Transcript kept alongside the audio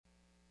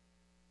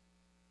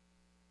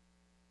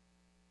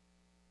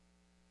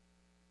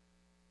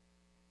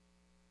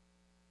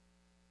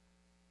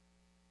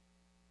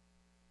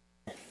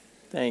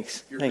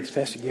Thanks,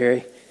 Pastor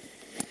Gary.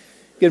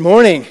 Good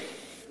morning.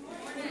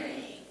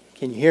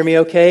 Can you hear me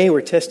okay?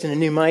 We're testing a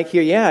new mic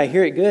here. Yeah, I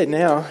hear it good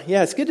now.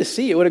 Yeah, it's good to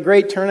see you. What a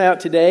great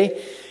turnout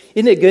today.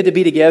 Isn't it good to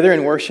be together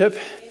and worship?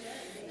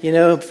 You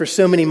know, for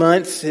so many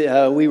months,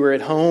 we were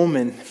at home,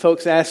 and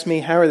folks asked me,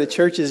 how are the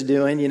churches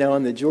doing,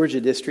 in the Georgia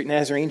district,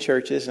 Nazarene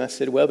churches? And I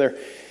said, well, they're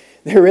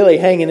really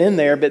hanging in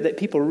there, but that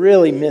people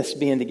really miss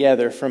being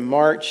together from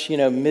March,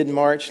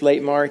 mid-March,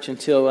 late March,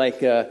 until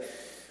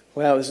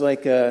it was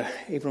like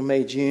April,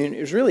 May, June. It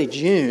was really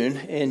June,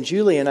 and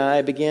Julie and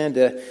I began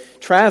to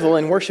travel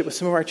and worship with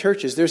some of our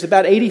churches. There's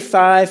about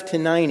 85 to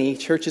 90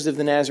 churches of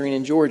the Nazarene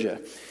in Georgia.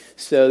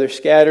 So they're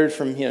scattered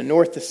from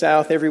north to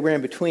south, everywhere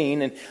in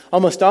between, and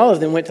almost all of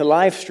them went to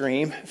live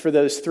stream for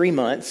those 3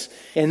 months.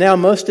 And now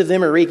most of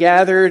them are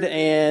regathered,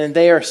 and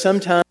they are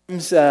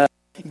sometimes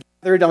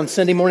gathered on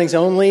Sunday mornings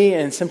only,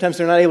 and sometimes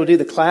they're not able to do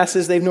the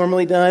classes they've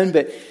normally done,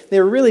 but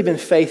they've really been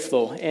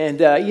faithful. And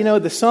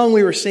the song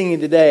we were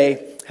singing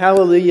today,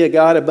 Hallelujah,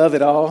 God above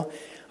it all.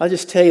 I'll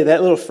just tell you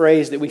that little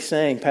phrase that we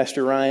sang,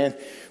 Pastor Ryan,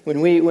 when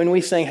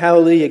we sang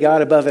Hallelujah,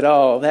 God above it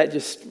all,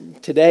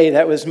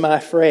 that was my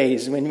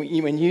phrase.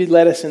 When you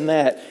led us in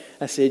that,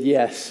 I said,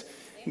 yes,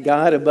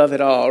 God above it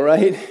all,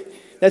 right?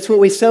 That's what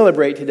we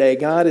celebrate today.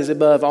 God is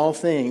above all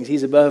things.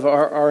 He's above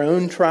our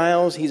own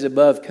trials. He's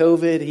above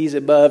COVID. He's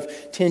above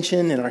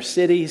tension in our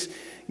cities.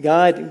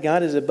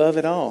 God is above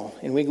it all,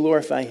 and we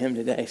glorify Him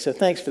today. So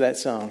thanks for that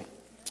song.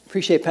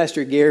 Appreciate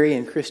Pastor Gary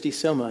and Christy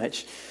so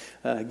much.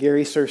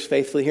 Gary serves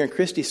faithfully here, and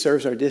Christy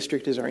serves our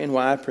district as our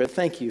NY President.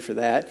 Thank you for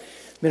that.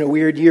 It's been a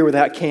weird year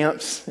without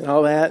camps and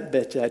all that,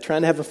 but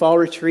trying to have a fall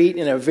retreat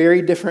in a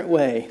very different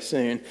way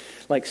soon,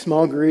 like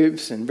small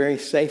groups and very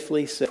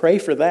safely. So pray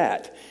for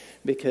that,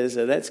 because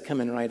that's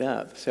coming right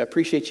up. So I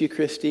appreciate you,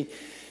 Christy,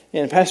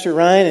 and Pastor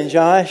Ryan and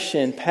Josh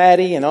and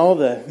Patty and all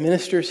the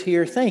ministers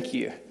here. Thank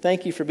you.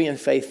 Thank you for being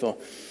faithful.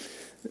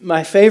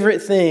 My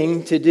favorite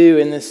thing to do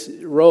in this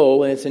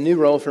role, and it's a new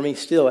role for me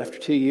still after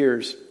 2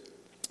 years,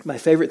 my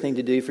favorite thing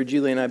to do for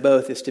Julie and I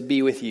both is to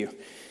be with you.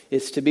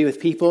 It's to be with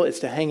people,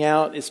 it's to hang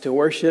out, it's to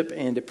worship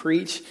and to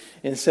preach.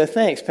 And so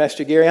thanks,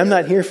 Pastor Gary. I'm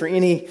not here for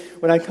any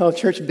what I call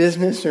church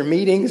business or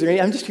meetings.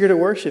 I'm just here to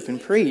worship and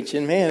preach.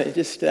 And man, it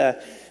just ain't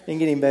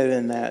getting better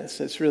than that.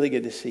 So it's really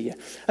good to see you.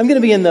 I'm going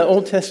to be in the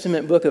Old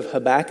Testament book of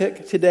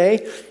Habakkuk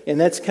today, and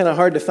that's kind of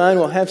hard to find.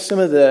 We'll have some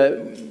of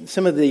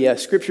the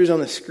scriptures on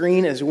the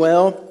screen as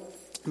well.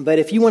 But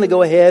if you want to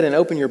go ahead and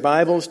open your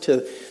Bibles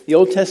to the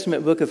Old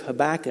Testament book of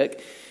Habakkuk,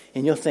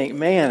 and you'll think,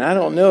 man, I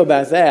don't know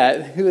about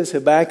that. Who is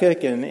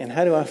Habakkuk, and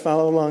how do I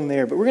follow along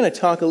there? But we're going to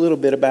talk a little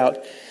bit about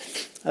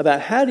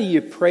how do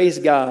you praise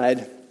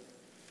God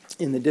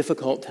in the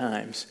difficult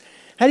times?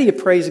 How do you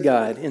praise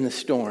God in the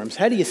storms?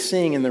 How do you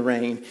sing in the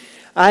rain?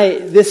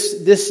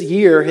 This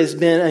year has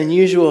been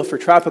unusual for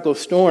tropical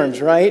storms,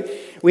 right?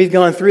 We've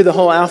gone through the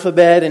whole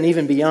alphabet and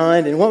even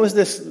beyond. And what was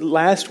this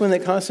last one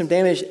that caused some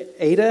damage?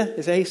 Ada?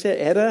 Is that how you say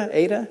it?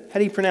 Ada? How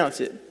do you pronounce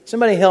it?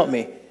 Somebody help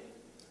me.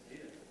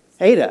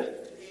 Ada.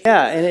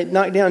 Yeah, and it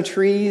knocked down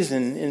trees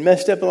and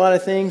messed up a lot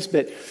of things.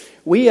 But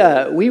we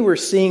were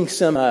seeing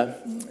some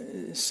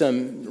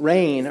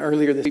rain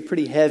earlier this week,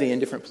 pretty heavy in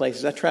different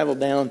places. I traveled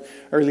down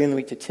early in the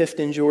week to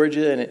Tifton,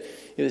 Georgia, and it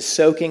was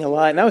soaking a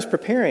lot. And I was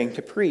preparing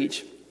to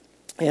preach,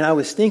 and I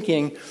was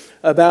thinking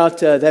about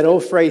that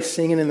old phrase,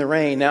 singing in the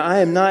rain. Now, I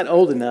am not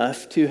old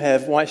enough to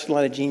have watched a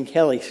lot of Gene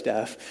Kelly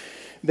stuff,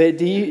 but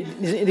do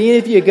any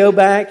of you go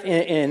back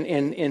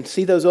and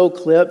see those old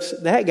clips?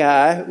 That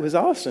guy was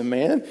awesome,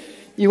 man.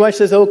 You watch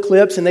those old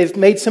clips, and they've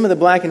made some of the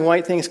black and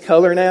white things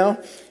color now,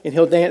 and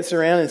he'll dance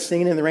around and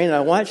singing in the rain. And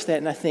I watch that,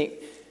 and I think,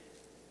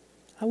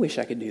 I wish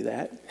I could do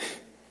that.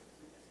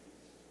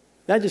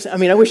 I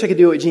wish I could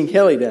do what Gene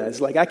Kelly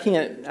does. Like, I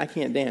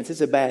can't dance.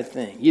 It's a bad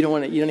thing. You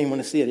don't even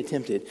want to see it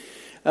attempted.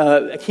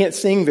 I can't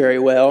sing very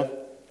well,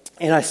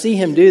 and I see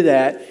him do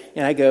that,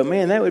 and I go,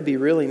 man, that would be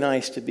really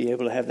nice to be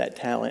able to have that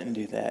talent and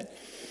do that.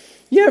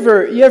 You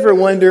ever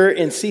wonder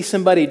and see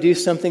somebody do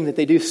something that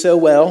they do so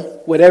well,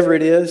 whatever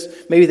it is?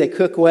 Maybe they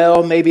cook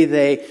well, maybe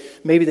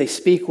they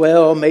speak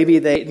well, maybe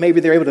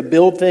they're able to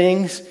build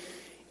things,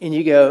 and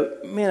you go,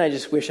 man, I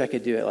just wish I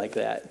could do it like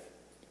that.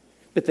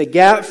 But the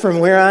gap from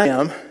where I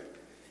am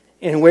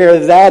and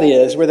where that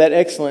is, where that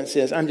excellence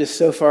is, I'm just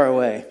so far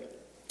away.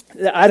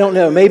 I don't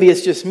know, maybe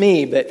it's just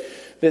me,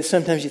 but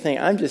sometimes you think,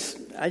 I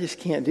just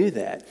can't do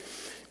that.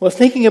 Well,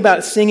 thinking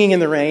about singing in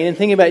the rain and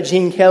thinking about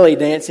Gene Kelly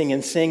dancing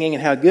and singing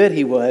and how good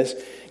he was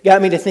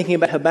got me to thinking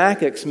about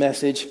Habakkuk's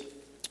message,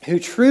 who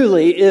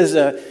truly is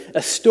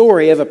a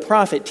story of a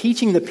prophet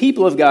teaching the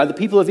people of God, the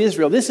people of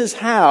Israel. This is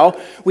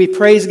how we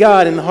praise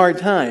God in the hard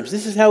times.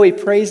 This is how we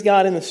praise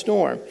God in the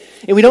storm.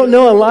 And we don't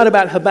know a lot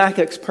about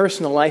Habakkuk's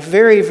personal life,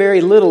 very,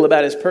 very little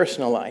about his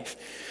personal life.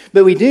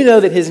 But we do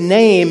know that his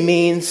name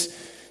means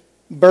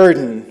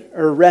burden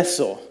or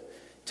wrestle,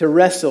 to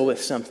wrestle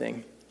with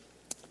something.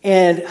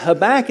 And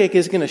Habakkuk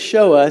is going to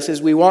show us,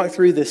 as we walk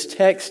through this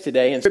text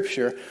today in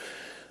Scripture,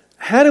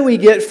 how do we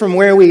get from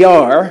where we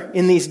are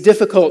in these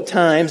difficult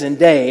times and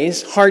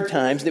days, hard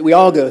times that we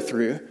all go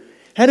through,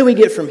 How do we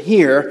get from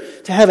here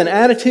to have an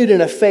attitude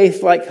and a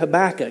faith like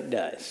Habakkuk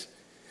does?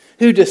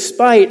 Who,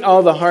 despite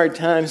all the hard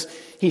times,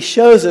 he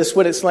shows us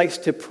what it's like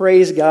to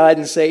praise God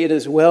and say, "It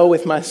is well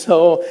with my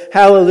soul.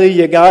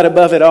 Hallelujah, God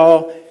above it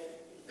all."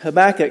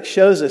 Habakkuk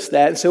shows us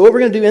that. And so what we're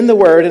going to do in the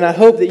Word, and I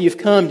hope that you've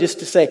come just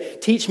to say,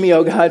 "Teach me,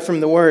 O God, from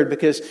the Word,"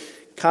 because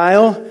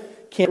Kyle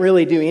can't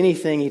really do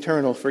anything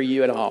eternal for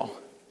you at all.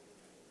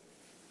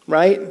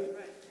 Right?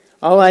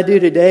 All I do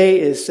today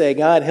is say,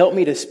 "God, help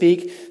me to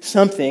speak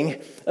something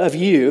of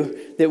you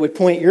that would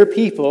point your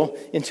people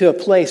into a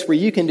place where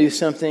you can do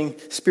something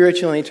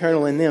spiritual and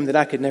eternal in them that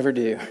I could never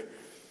do."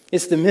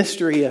 It's the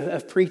mystery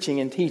of preaching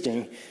and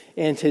teaching.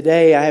 And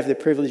today I have the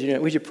privilege of doing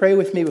it. Would you pray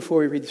with me before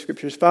we read the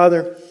Scriptures?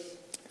 Father,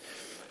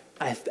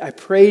 I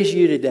praise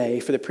you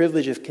today for the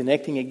privilege of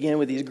connecting again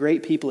with these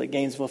great people at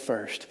Gainesville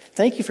First.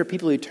 Thank you for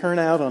people who turn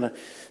out on a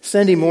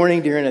Sunday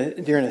morning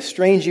during a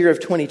strange year of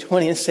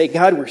 2020 and say,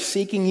 "God, we're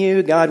seeking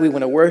you. God, we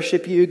want to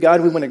worship you. God,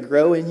 we want to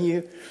grow in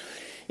you."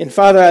 And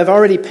Father, I've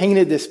already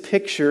painted this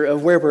picture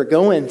of where we're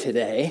going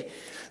today,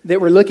 that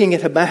we're looking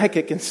at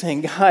Habakkuk and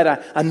saying, "God,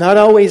 I'm not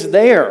always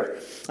there.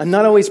 I'm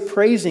not always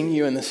praising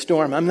you in the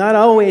storm. I'm not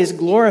always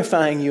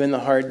glorifying you in the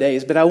hard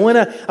days, but I want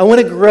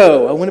to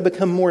grow. I want to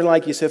become more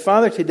like you." So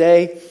Father,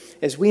 today,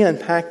 as we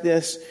unpack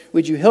this,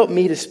 would you help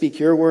me to speak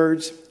your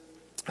words?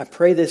 I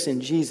pray this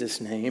in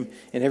Jesus' name,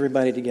 and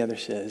everybody together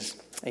says,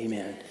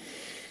 amen.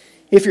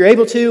 If you're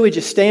able to, would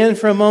you stand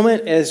for a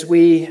moment as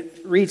we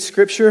read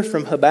Scripture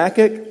from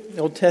Habakkuk,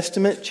 Old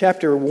Testament,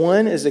 chapter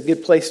 1 is a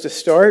good place to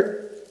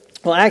start.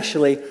 Well,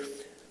 actually,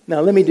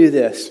 now let me do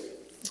this.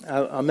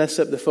 I'll mess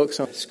up the folks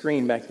on the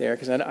screen back there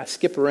because I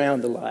skip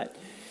around a lot.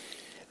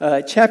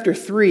 Chapter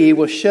 3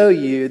 will show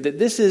you that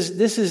this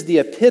is the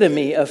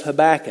epitome of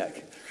Habakkuk.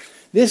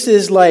 This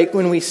is like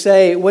when we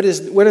say, what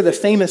are the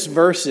famous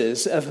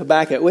verses of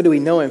Habakkuk? What do we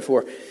know him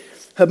for?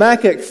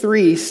 Habakkuk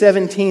 3,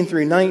 17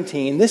 through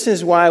 19. This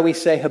is why we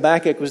say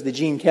Habakkuk was the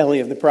Gene Kelly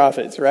of the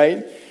prophets,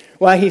 right?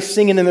 Why he's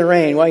singing in the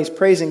rain, why he's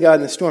praising God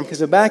in the storm. Because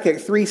Habakkuk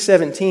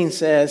 3:17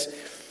 says,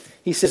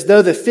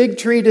 "Though the fig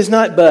tree does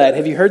not bud,"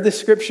 have you heard this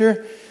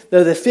scripture?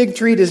 "Though the fig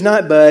tree does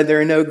not bud,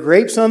 there are no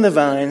grapes on the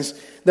vines.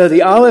 Though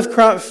the olive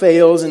crop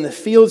fails and the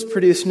fields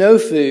produce no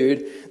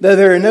food, though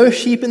there are no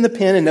sheep in the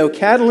pen and no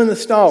cattle in the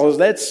stalls,"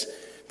 that's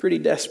pretty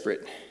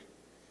desperate.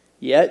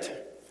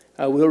 "Yet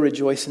I will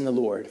rejoice in the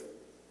Lord.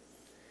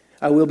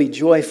 I will be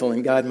joyful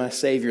in God my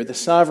Savior. The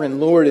sovereign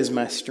Lord is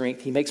my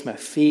strength. He makes my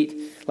feet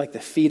like the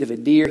feet of a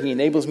deer. He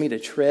enables me to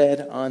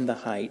tread on the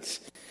heights."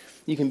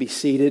 You can be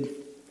seated.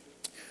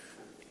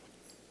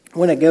 I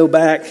want to go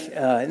back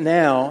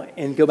now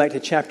and go back to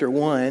chapter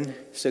 1.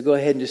 So go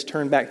ahead and just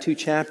turn back 2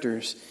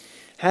 chapters.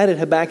 How did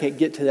Habakkuk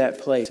get to that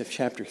place of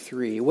chapter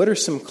 3? What are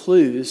some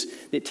clues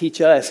that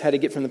teach us how to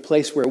get from the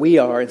place where we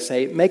are and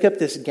say, make up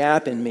this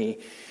gap in me?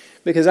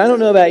 Because I don't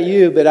know about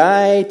you, but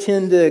I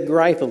tend to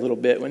gripe a little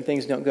bit when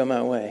things don't go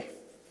my way.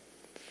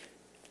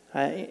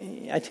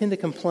 I tend to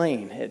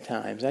complain at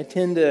times. I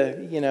tend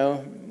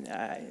to,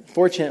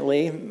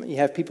 fortunately, you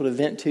have people to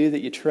vent to that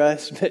you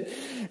trust,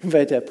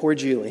 but poor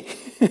Julie.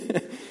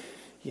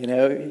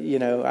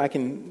 I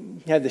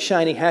can have the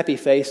shiny, happy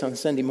face on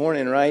Sunday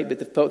morning, right? But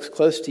the folks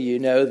close to you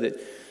know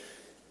that.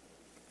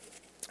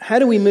 How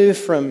do we move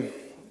from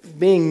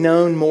being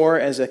known more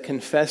as a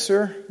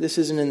confessor? This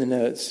isn't in the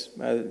notes,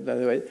 by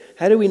the way.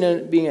 How do we know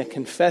being a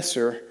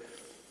confessor?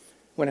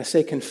 When I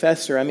say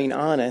confessor, I mean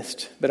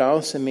honest, but I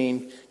also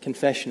mean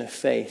confession of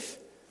faith.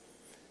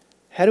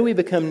 How do we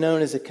become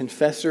known as a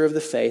confessor of the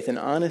faith, an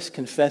honest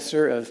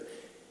confessor of,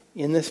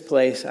 in this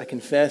place, I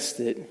confess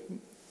that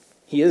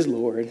He is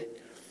Lord,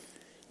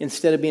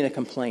 instead of being a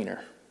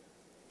complainer?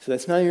 So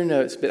that's not in your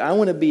notes, but I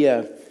want to be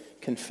a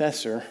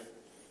confessor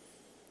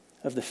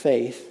of the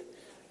faith,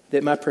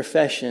 that my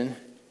profession,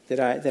 that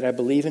I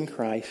believe in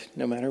Christ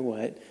no matter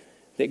what,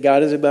 that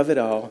God is above it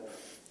all,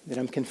 that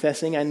I'm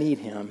confessing I need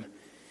Him,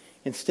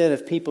 instead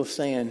of people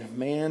saying,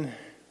 "Man,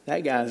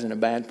 that guy's in a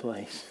bad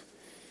place.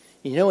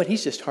 You know what?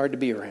 He's just hard to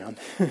be around."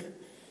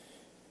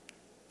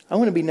 I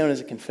want to be known as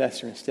a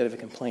confessor instead of a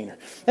complainer.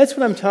 That's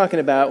what I'm talking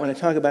about when I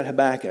talk about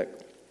Habakkuk.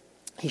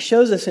 He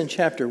shows us in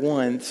chapter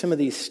 1 some of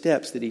these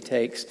steps that he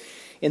takes,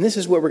 and this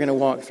is what we're going to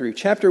walk through.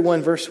 Chapter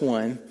 1, verse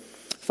 1,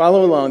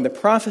 follow along. The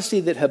prophecy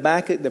that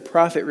Habakkuk the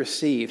prophet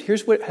received.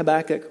 Here's what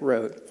Habakkuk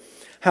wrote.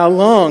 "How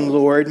long,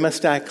 Lord,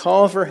 must I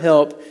call for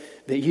help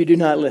that you do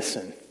not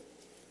listen?"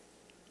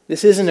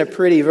 This isn't a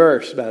pretty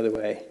verse, by the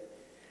way.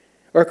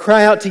 "Or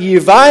cry out to you,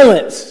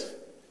 violence."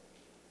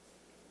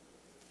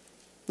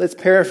 Let's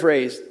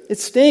paraphrase. "It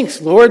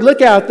stinks, Lord.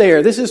 Look out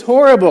there. This is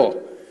horrible."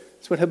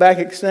 That's what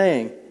Habakkuk's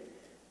saying.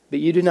 "But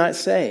you do not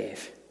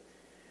save.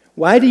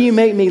 Why do you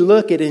make me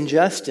look at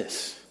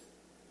injustice?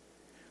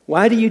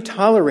 Why do you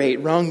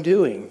tolerate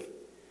wrongdoing?"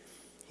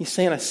 He's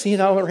saying, I see it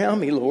all around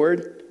me,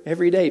 Lord,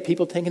 every day.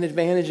 People taking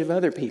advantage of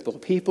other people.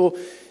 People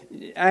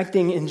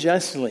acting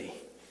unjustly.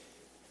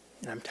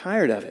 And I'm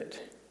tired of it.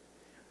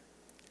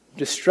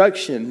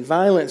 Destruction,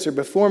 violence are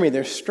before me.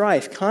 There's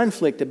strife,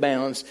 conflict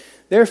abounds.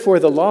 Therefore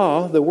the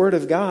law, the word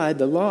of God,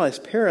 the law is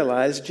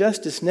paralyzed.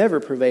 Justice never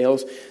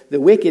prevails.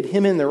 The wicked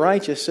hem in the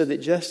righteous so that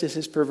justice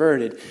is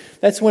perverted.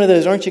 That's one of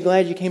those, aren't you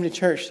glad you came to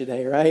church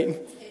today, right?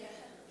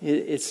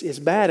 It's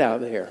bad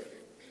out there.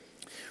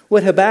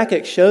 What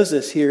Habakkuk shows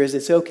us here is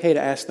it's okay to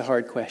ask the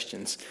hard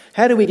questions.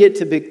 How do we get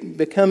to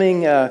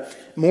becoming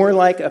more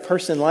like a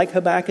person like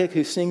Habakkuk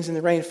who sings in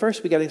the rain?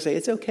 First, we got to say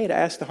it's okay to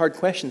ask the hard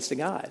questions to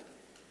God.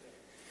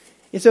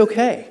 It's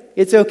okay.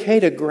 It's okay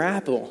to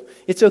grapple.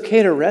 It's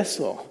okay to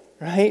wrestle,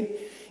 right?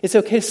 It's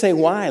okay to say,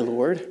 why,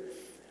 Lord?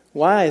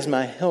 Why is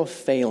my health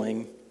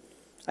failing?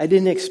 I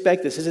didn't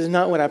expect this. This is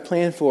not what I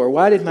planned for.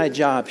 Why did my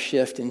job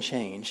shift and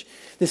change?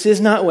 This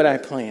is not what I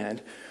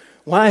planned.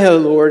 Why, oh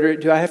Lord,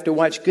 do I have to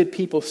watch good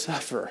people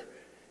suffer?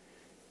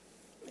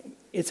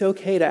 It's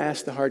okay to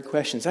ask the hard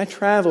questions. I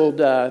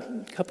traveled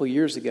a couple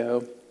years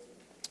ago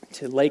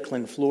to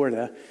Lakeland,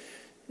 Florida,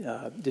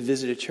 to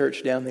visit a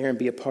church down there and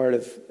be a part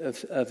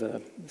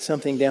of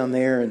something down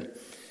there.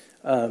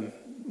 And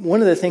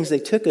one of the things they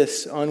took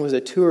us on was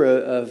a tour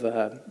of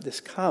this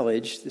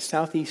college, the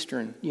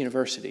Southeastern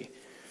University.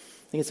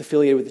 I think it's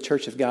affiliated with the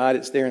Church of God.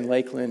 It's there in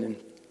Lakeland, and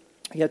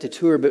I got to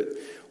tour. But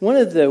one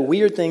of the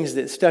weird things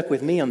that stuck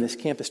with me on this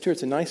campus tour,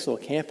 it's a nice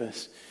little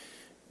campus,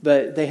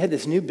 but they had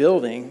this new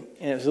building,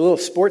 and it was a little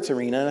sports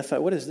arena, and I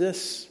thought, what is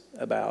this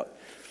about?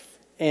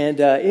 And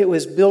it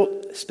was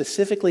built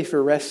specifically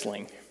for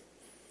wrestling.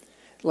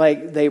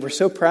 Like, they were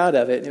so proud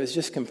of it, and it was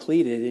just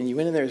completed, and you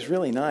went in there, it was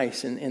really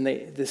nice, and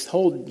this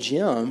whole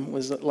gym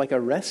was like a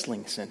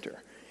wrestling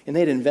center. And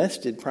they'd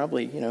invested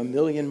probably, $1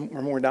 million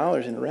or more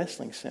in a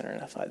wrestling center.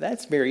 And I thought,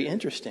 that's very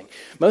interesting.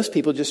 Most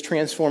people just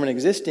transform an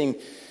existing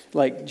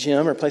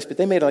gym or place, but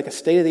they made like a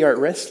state-of-the-art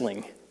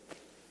wrestling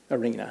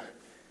arena.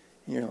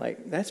 And you're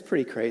like, that's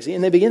pretty crazy.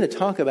 And they began to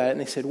talk about it,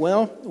 and they said,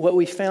 well, what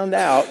we found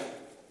out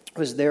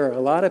was there are a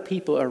lot of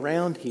people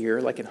around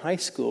here, like in high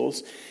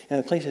schools and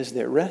the places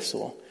that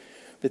wrestle,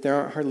 but there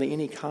aren't hardly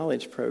any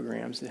college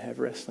programs that have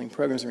wrestling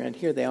programs around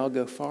here. They all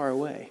go far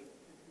away.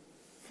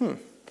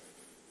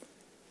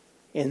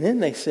 And then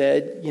they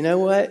said, you know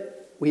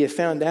what? We have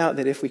found out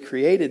that if we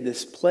created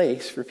this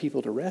place for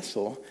people to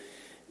wrestle,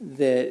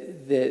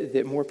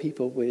 that more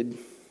people would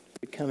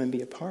come and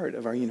be a part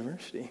of our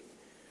university.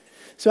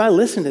 So I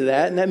listened to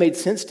that, and that made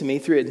sense to me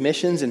through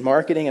admissions and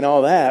marketing and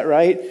all that,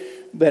 right?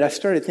 But I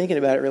started thinking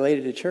about it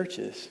related to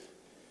churches.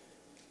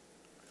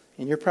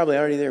 And you're probably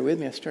already there with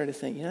me. I started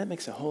thinking, that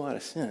makes a whole lot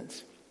of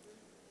sense.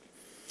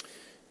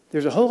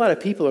 There's a whole lot of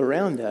people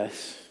around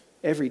us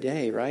every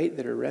day, right,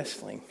 that are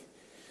wrestling.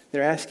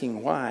 They're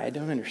asking why. I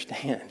don't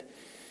understand.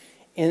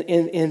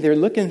 And they're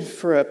looking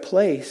for a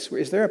place.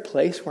 Is there a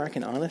place where I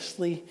can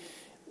honestly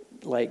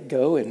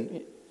go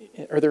and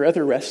are there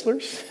other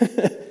wrestlers?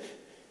 Am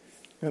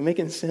I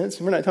making sense?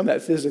 We're not talking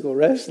about physical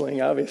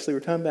wrestling, obviously.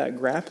 We're talking about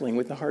grappling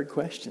with the hard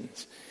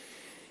questions.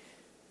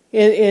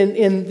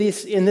 And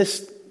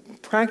this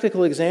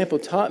practical example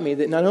taught me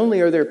that not only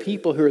are there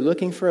people who are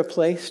looking for a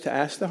place to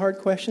ask the hard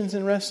questions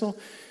and wrestle,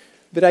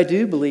 but I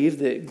do believe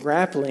that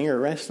grappling or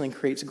wrestling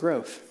creates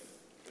growth.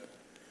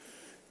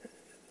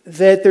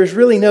 That there's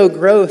really no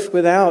growth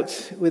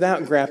without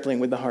grappling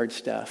with the hard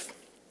stuff.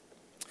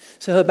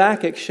 So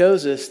Habakkuk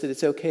shows us that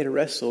it's okay to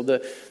wrestle.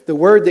 The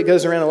word that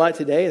goes around a lot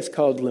today is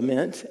called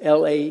lament,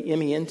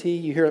 Lament.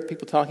 You hear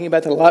people talking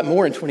about that a lot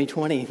more in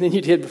 2020 than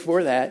you did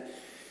before that.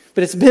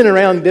 But it's been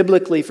around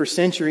biblically for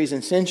centuries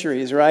and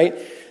centuries, right?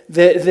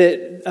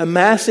 That a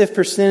massive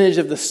percentage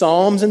of the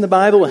Psalms in the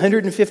Bible,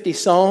 150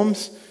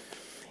 Psalms,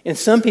 and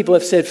some people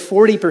have said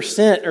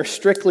 40% are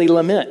strictly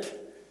lament.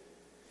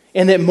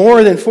 And that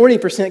more than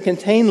 40%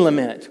 contain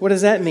lament. What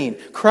does that mean?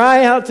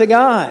 Cry out to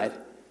God.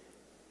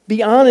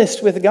 Be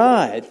honest with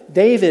God.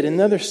 David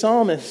and other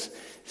psalmists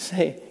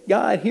say,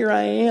 God, here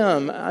I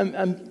am.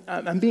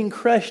 I'm being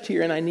crushed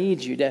here and I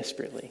need you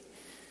desperately.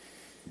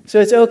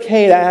 So it's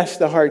okay to ask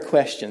the hard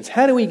questions.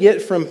 How do we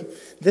get from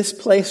this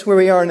place where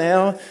we are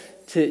now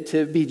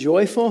to be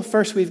joyful?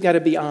 First, we've got to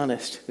be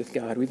honest with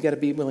God. We've got to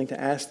be willing to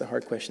ask the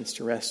hard questions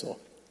to wrestle.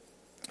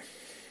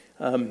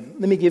 Let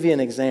me give you an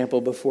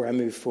example before I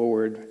move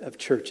forward of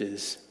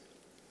churches.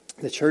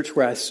 The church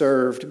where I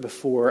served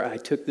before I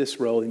took this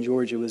role in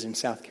Georgia was in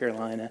South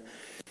Carolina.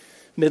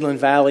 Midland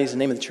Valley is the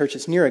name of the church.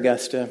 It's near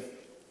Augusta.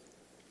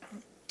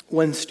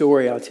 One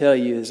story I'll tell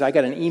you is I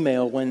got an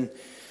email one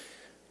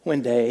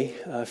day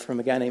from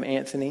a guy named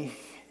Anthony,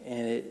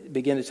 and it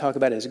began to talk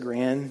about his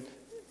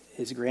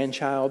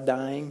grandchild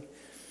dying,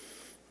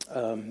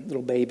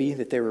 little baby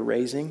that they were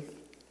raising,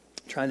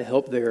 trying to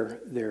help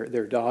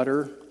their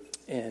daughter.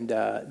 And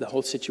the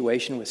whole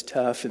situation was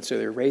tough, and so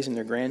they're raising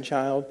their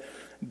grandchild.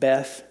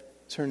 Beth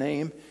is her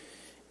name,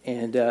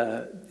 and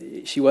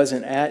she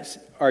wasn't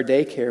at our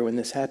daycare when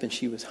this happened.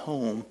 She was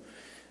home,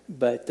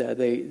 but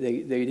they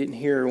didn't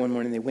hear her one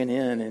morning. They went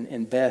in,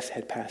 and Beth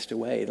had passed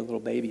away. The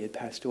little baby had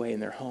passed away in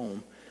their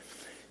home.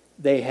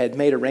 They had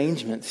made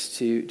arrangements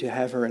to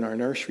have her in our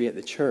nursery at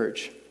the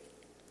church,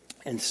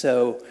 and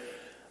so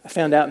I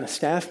found out in a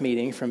staff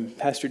meeting from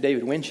Pastor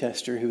David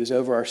Winchester, who was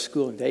over our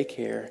school and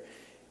daycare.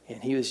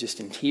 And he was just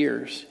in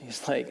tears.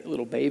 He's like, a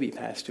little baby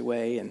passed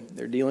away, and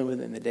they're dealing with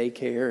it in the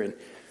daycare, and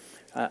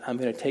I'm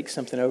going to take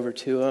something over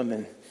to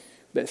him.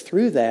 But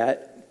through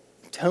that,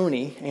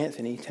 Tony,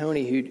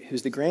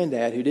 who's the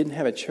granddad, who didn't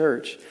have a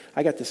church,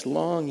 I got this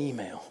long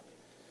email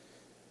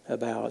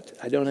about,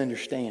 I don't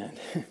understand.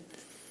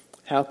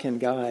 How can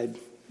God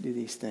do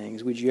these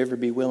things? Would you ever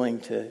be willing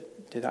to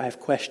I have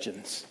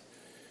questions.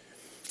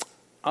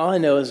 All I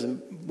know is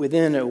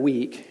within a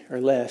week or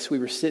less, we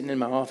were sitting in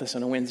my office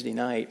on a Wednesday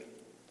night.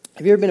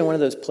 Have you ever been in one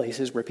of those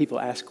places where people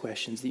ask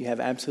questions that you have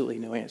absolutely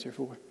no answer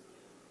for?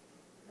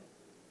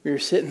 You're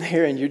sitting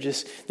there and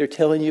they're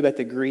telling you about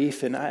the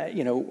grief, and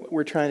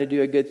we're trying to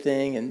do a good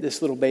thing, and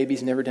this little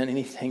baby's never done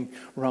anything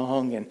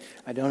wrong, and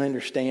I don't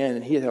understand.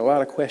 And he had a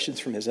lot of questions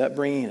from his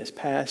upbringing and his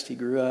past. He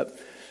grew up.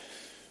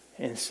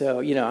 And so,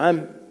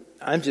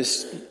 I'm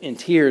just in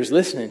tears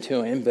listening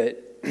to him,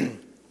 but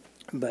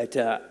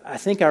I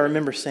think I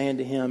remember saying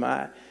to him,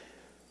 I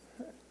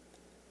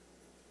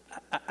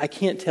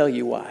can't tell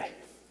you why.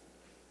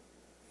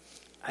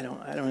 I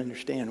don't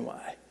understand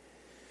why.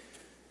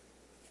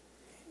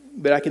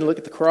 But I can look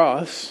at the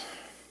cross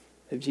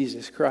of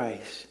Jesus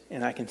Christ,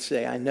 and I can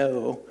say,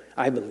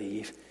 I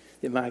believe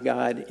that my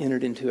God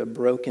entered into a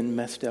broken,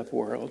 messed up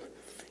world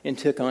and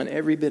took on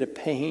every bit of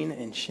pain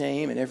and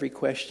shame and every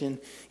question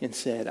and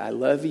said, I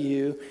love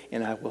you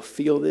and I will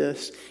feel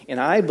this. And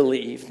I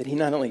believe that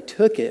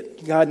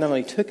God not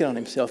only took it on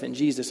himself in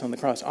Jesus on the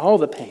cross, all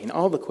the pain,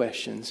 all the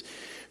questions,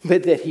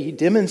 but that he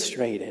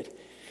demonstrated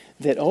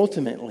that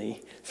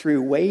ultimately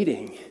through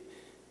waiting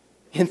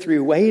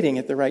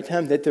at the right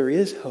time, that there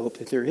is hope,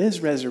 that there is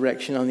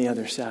resurrection on the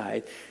other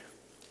side.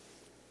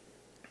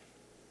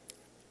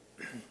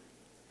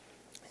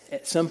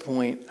 At some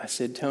point, I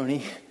said,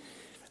 Tony,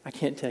 I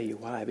can't tell you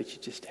why, but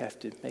you just have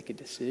to make a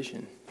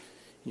decision.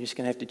 You're just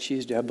going to have to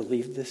choose, do I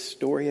believe this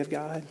story of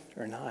God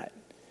or not?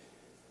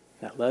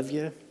 I love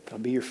you. I'll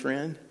be your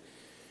friend.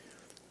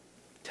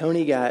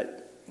 Tony got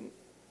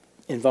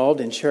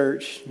involved in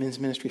church, men's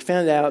ministry,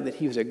 found out that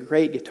he was a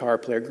great guitar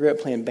player, grew up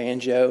playing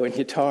banjo and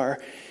guitar,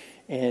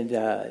 and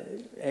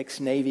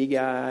ex-Navy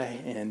guy,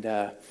 and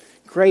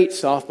great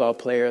softball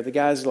player. The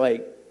guy's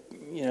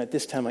at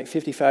this time,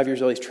 55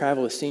 years old. He's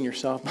traveled as senior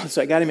softball.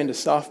 So I got him into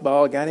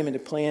softball, got him into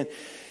playing.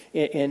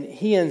 And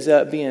he ends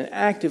up being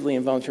actively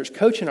involved in church,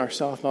 coaching our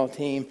softball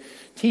team,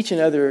 teaching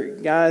other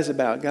guys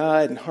about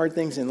God and hard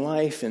things in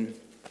life. And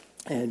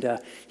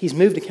he's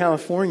moved to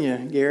California,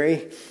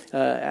 Gary.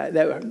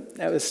 That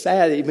was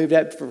sad. He moved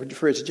out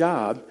for his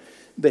job,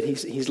 but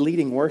he's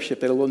leading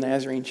worship at a little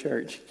Nazarene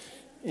church.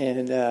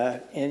 And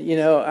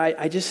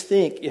I just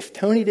think if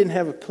Tony didn't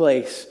have a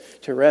place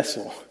to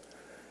wrestle,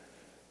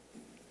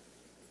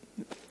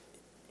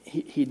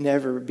 he'd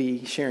never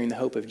be sharing the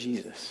hope of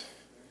Jesus.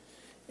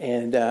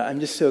 And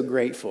I'm just so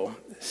grateful.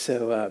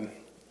 So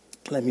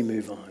let me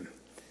move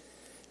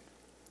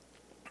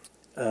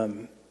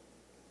on.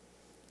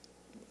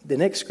 The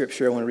next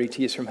scripture I want to read to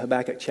you is from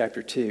Habakkuk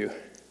chapter 2,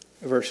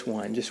 verse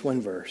 1, just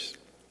one verse.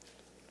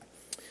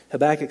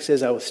 Habakkuk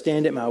says, I will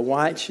stand at my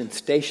watch and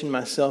station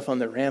myself on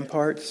the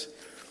ramparts.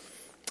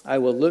 I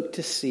will look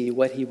to see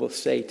what he will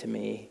say to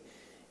me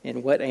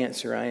and what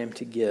answer I am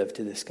to give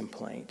to this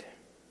complaint.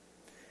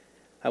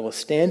 I will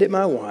stand at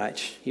my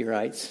watch, he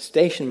writes,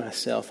 station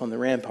myself on the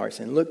ramparts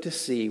and look to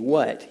see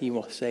what he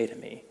will say to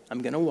me.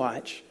 I'm going to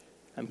watch.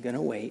 I'm going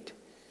to wait.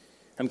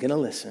 I'm going to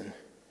listen.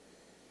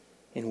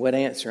 And what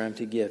answer I'm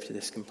to give to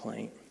this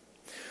complaint.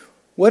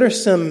 What are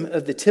some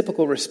of the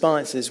typical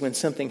responses when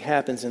something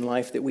happens in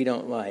life that we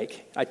don't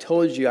like? I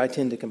told you I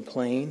tend to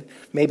complain,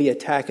 maybe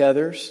attack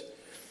others,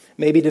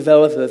 maybe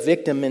develop a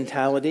victim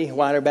mentality.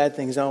 Why do bad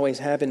things always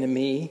happen to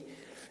me?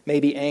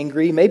 Maybe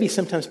angry, maybe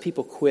sometimes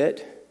people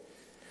quit.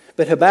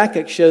 But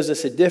Habakkuk shows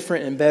us a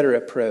different and better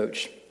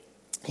approach.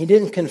 He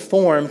didn't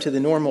conform to the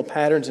normal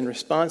patterns and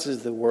responses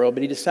of the world,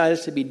 but he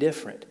decided to be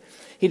different.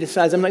 He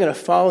decides, I'm not going to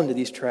fall into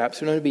these traps.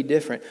 I'm going to be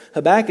different.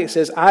 Habakkuk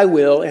says, I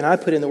will, and I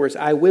put in the words,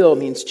 I will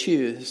means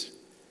choose.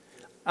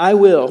 I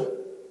will,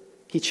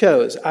 he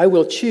chose, I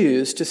will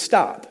choose to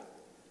stop.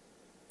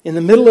 In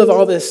the middle of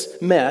all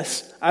this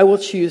mess, I will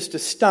choose to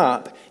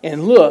stop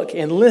and look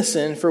and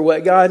listen for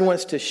what God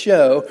wants to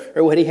show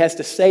or what he has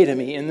to say to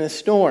me in this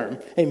storm.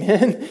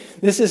 Amen?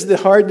 This is the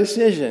hard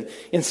decision.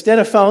 Instead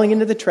of falling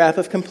into the trap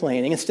of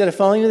complaining, instead of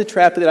falling into the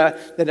trap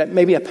that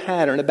maybe a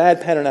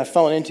bad pattern I've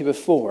fallen into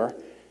before,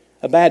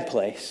 a bad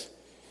place.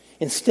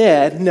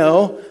 Instead,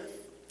 no,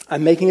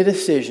 I'm making a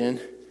decision.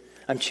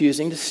 I'm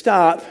choosing to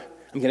stop.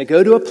 I'm going to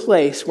go to a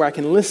place where I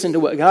can listen to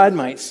what God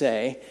might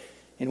say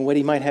and what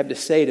he might have to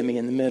say to me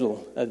in the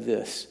middle of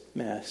this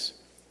mess.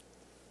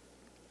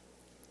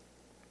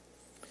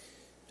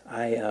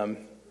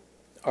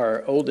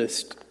 Our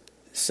oldest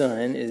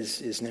son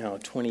is now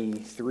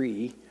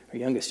 23. Our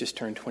youngest just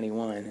turned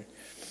 21.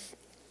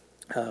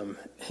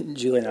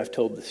 Julie and I have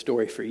told the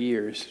story for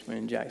years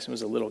when Jackson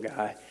was a little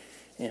guy.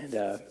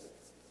 And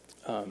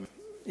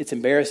it's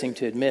embarrassing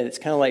to admit. It's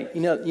kind of like,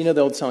 you know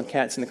the old song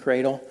Cats in the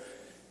Cradle?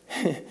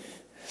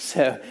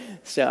 So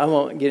I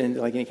won't get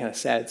into like any kind of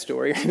sad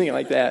story or anything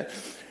like that.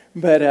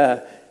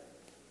 But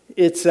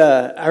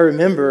I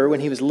remember when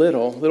he was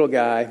little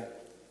guy,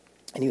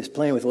 and he was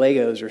playing with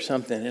Legos or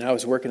something, and I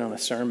was working on a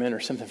sermon or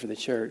something for the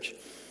church.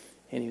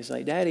 And he was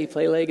like, "Daddy,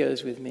 play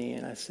Legos with me."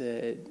 And I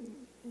said,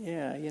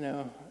 "Yeah,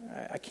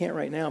 I can't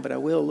right now, but I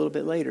will a little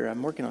bit later.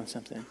 I'm working on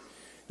something." And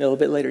a little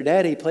bit later,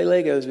 "Daddy, play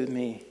Legos with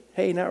me."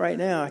 "Hey, not right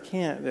now. I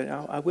can't, but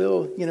I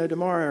will,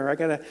 tomorrow. Or I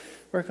got to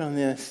work on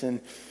this." And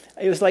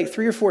it was like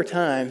 3 or 4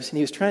 times, and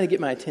he was trying to get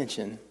my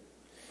attention.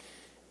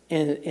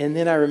 And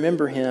then I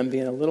remember him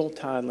being a little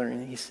toddler,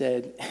 and he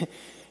said,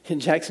 and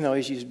Jackson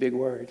always used big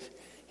words.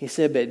 He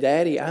said, "But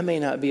Daddy, I may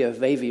not be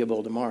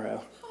available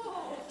tomorrow."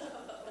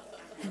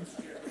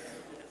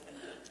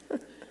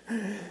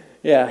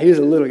 Yeah, he was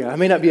a little guy. "I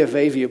may not be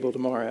available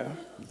tomorrow."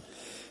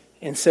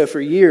 And so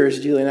for years,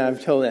 Julie and I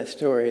have told that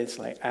story. It's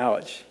like,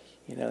 ouch.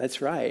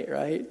 That's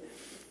right?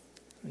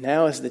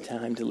 Now is the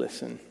time to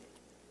listen.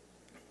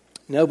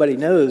 Nobody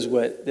knows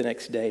what the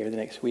next day or the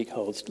next week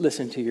holds.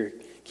 Listen to your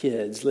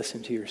kids.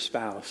 Listen to your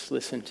spouse.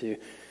 Listen to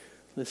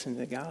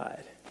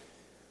God.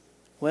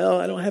 "Well,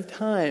 I don't have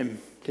time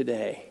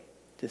today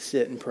to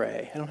sit and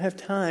pray. I don't have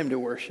time to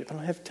worship. I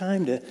don't have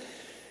time to..."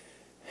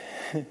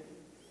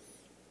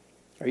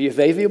 Are you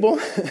available?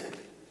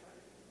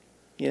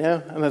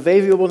 I'm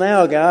available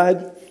now,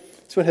 God.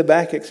 That's what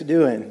Habakkuk's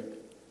doing.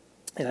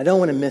 And I don't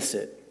want to miss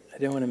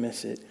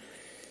it.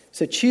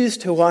 So choose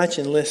to watch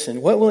and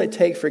listen. What will it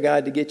take for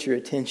God to get your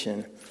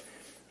attention?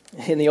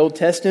 In the Old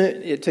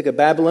Testament, it took a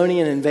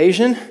Babylonian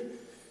invasion.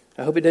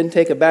 I hope it doesn't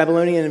take a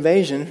Babylonian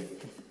invasion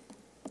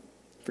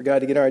for God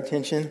to get our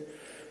attention.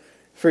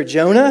 For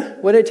Jonah,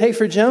 what did it take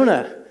for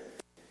Jonah?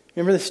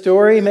 Remember the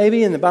story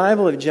maybe in the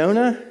Bible of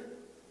Jonah?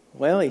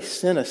 Well, he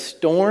sent a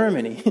storm,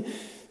 and he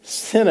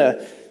sent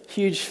a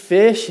huge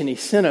fish, and he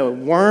sent a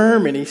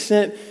worm, and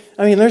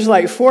there's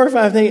like 4 or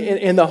 5 things.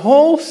 And the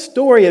whole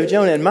story of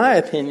Jonah, in my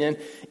opinion,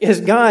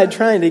 is God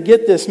trying to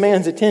get this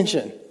man's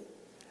attention.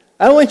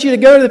 "I want you to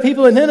go to the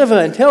people of Nineveh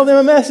and tell them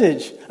a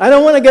message." "I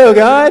don't want to go,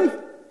 God.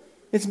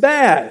 It's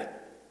bad."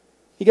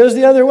 He goes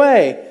the other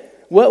way.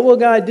 What will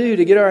God do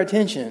to get our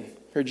attention?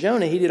 For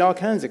Jonah, he did all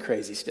kinds of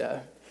crazy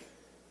stuff.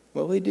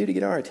 What will he do to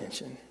get our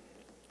attention?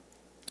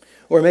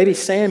 Or maybe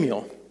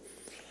Samuel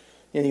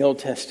in the Old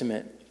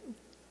Testament.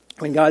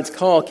 When God's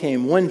call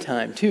came 1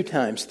 time, 2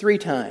 times, 3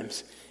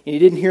 times, and he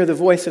didn't hear the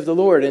voice of the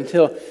Lord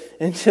until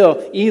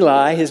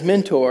Eli, his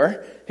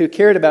mentor, who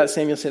cared about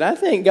Samuel, said, "I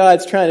think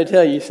God's trying to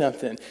tell you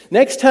something.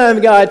 Next time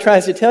God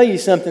tries to tell you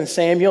something,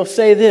 Samuel,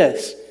 say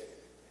this.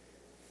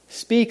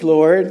 'Speak,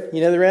 Lord,'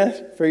 you know the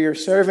rest, 'for your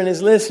servant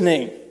is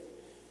listening.'"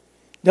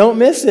 Don't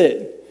miss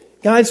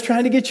it. God's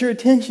trying to get your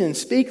attention.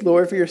 "Speak,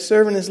 Lord, for your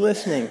servant is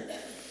listening."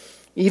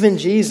 Even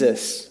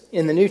Jesus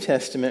in the New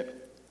Testament,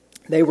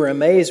 they were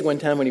amazed one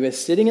time when he was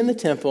sitting in the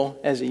temple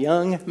as a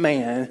young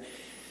man,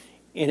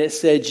 and it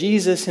said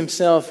Jesus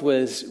himself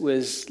was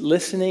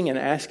listening and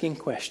asking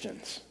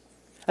questions.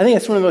 I think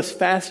that's one of the most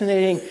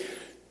fascinating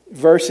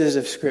verses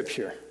of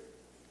Scripture.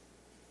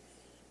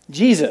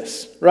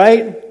 Jesus,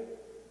 right?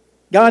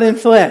 God in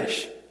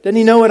flesh. Doesn't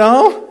he know it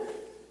all?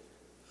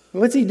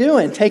 What's he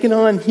doing? Taking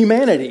on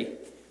humanity.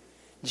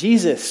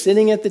 Jesus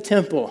sitting at the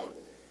temple.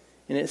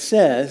 And it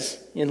says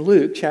in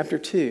Luke chapter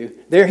 2,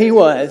 there he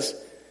was,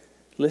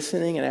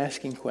 listening and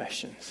asking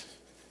questions.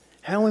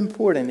 How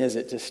important is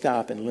it to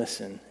stop and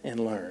listen and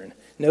learn?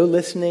 No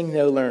listening,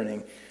 no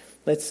learning.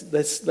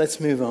 Let's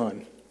move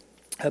on.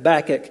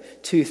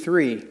 Habakkuk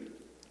 2:3.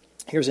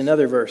 Here's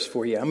another verse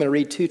for you. I'm going to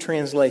read 2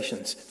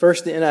 translations.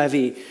 First, the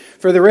NIV.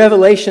 "For the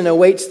revelation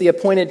awaits the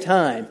appointed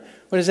time."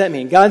 What does that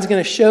mean? God's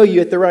going to show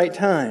you at the right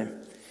time.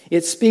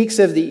 "It speaks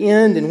of the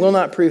end and will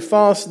not prove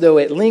false. Though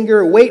it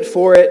linger, wait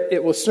for it.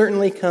 It will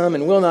certainly come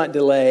and will not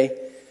delay."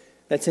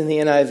 That's in the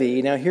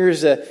NIV. Now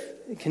here's a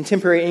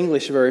contemporary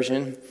English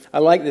version. I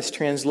like this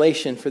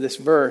translation for this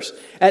verse.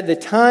 "At the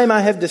time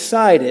I have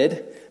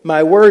decided,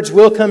 my words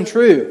will come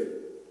true,"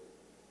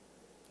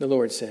 the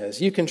Lord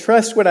says. "You can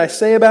trust what I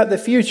say about the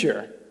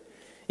future.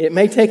 It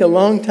may take a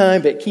long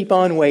time, but keep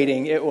on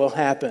waiting. It will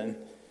happen."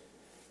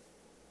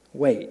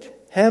 Wait.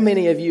 How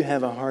many of you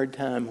have a hard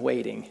time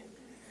waiting?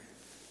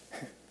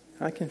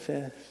 I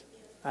confess,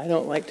 I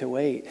don't like to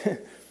wait.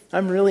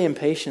 I'm really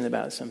impatient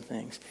about some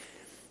things.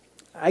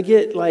 I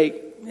get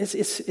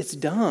it's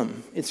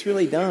dumb. It's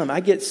really dumb. I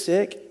get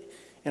sick,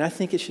 and I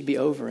think it should be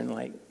over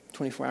in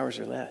 24 hours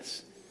or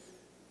less.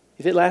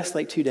 If it lasts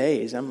 2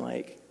 days, I'm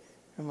like,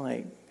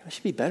 I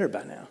should be better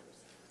by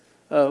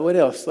now. What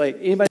else?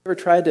 Anybody ever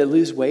tried to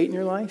lose weight in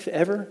your life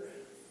ever?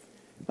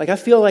 I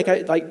feel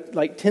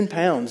like 10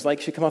 pounds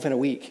should come off in a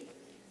week.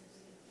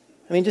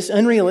 Just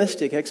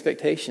unrealistic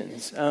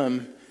expectations.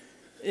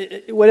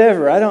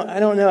 Whatever. I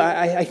don't know.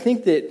 I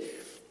think that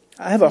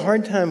I have a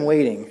hard time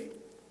waiting.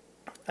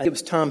 I think it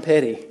was Tom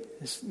Petty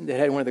that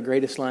had one of the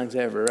greatest lines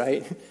ever,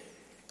 right?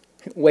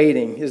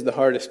 Waiting is the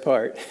hardest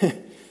part.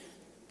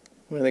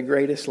 One of the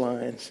greatest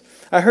lines.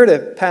 I heard a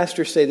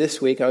pastor say this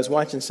week, I was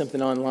watching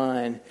something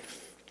online.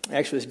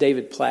 Actually, it was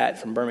David Platt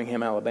from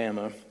Birmingham,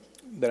 Alabama.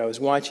 But I was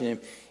watching him,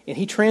 and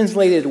he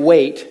translated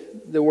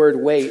the word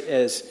wait,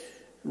 as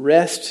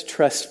rest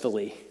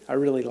trustfully. I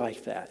really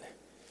like that.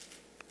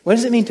 What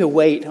does it mean to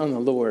wait on the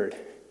Lord?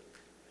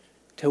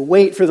 To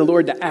wait for the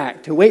Lord to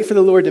act, to wait for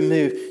the Lord to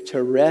move,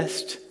 to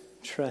rest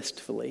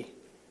trustfully.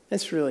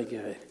 That's really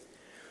good.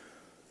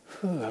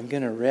 I'm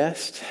going to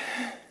rest,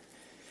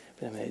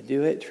 but I'm going to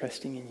do it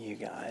trusting in you,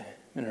 God.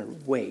 I'm going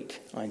to wait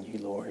on you,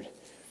 Lord.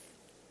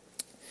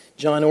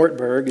 John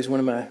Ortberg is one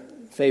of my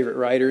favorite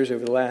writers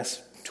over the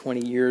last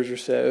 20 years or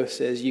so,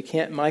 says, you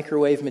can't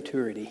microwave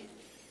maturity.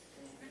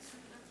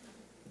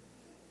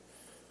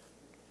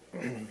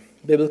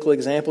 Biblical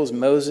examples,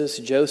 Moses,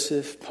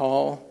 Joseph,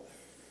 Paul.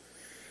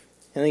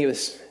 I think it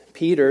was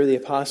Peter, the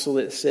apostle,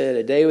 that said,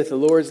 a day with the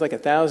Lord is like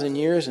 1,000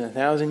 years, and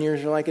 1,000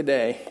 years are like a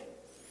day.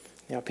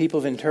 Now, people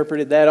have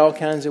interpreted that all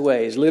kinds of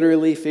ways,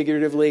 literally,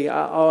 figuratively.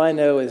 All I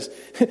know is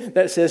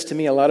that says to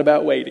me a lot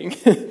about waiting.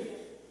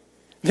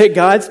 That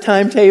God's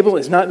timetable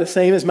is not the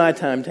same as my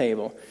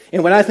timetable.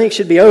 And what I think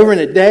should be over in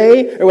a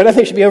day, or what I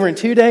think should be over in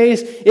 2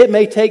 days, it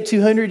may take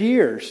 200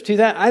 years. To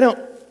that, I don't...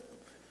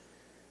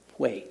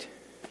 Wait.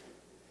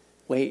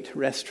 Wait,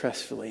 rest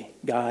trustfully.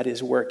 God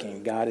is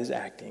working. God is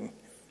acting.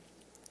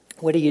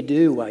 What do you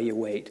do while you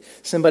wait?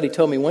 Somebody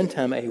told me one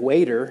time a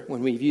waiter,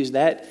 when we've used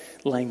that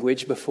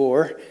language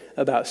before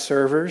about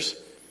servers,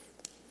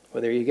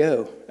 well, there you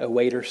go. A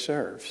waiter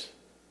serves.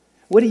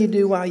 What do you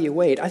do while you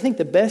wait? I think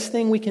the best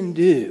thing we can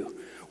do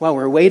while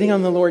we're waiting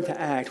on the Lord to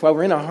act, while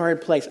we're in a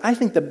hard place, I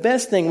think the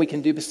best thing we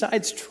can do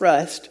besides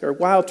trust, or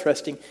while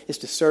trusting, is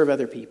to serve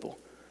other people.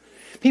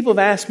 People have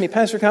asked me,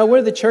 Pastor Kyle, what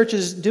are the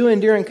churches doing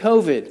during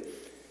COVID?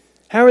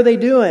 How are they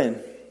doing?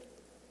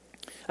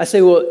 I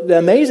say, well, the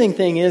amazing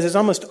thing is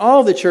almost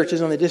all the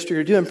churches on the district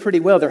are doing pretty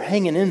well. They're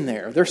hanging in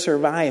there. They're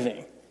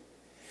surviving.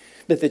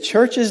 But the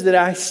churches that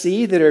I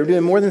see that are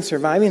doing more than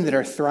surviving, that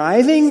are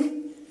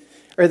thriving,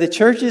 are the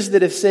churches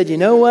that have said, you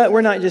know what,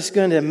 we're not just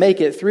going to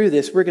make it through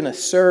this, we're going to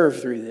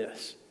serve through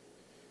this.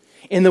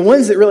 And the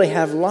ones that really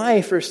have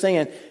life are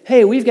saying,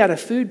 hey, we've got a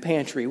food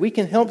pantry. We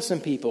can help some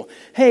people.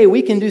 Hey,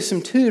 we can do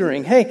some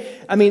tutoring. Hey,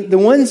 I mean, the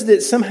ones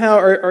that somehow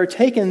are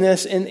taking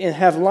this and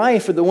have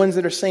life are the ones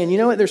that are saying, you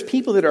know what, there's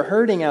people that are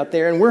hurting out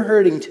there and we're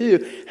hurting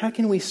too. How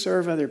can we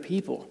serve other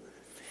people?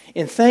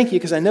 And thank you,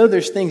 because I know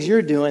there's things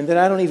you're doing that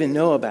I don't even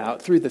know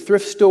about through the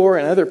thrift store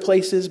and other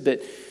places,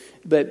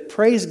 but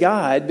praise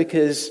God,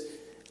 because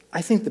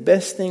I think the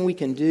best thing we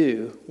can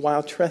do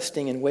while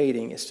trusting and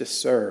waiting is to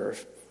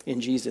serve in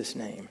Jesus'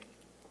 name.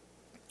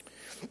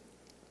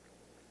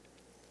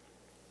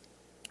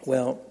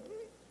 Well,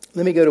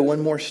 let me go to one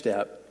more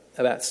step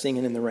about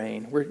singing in the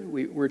rain.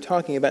 We're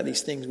talking about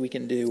these things we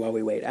can do while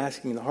we wait,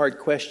 asking the hard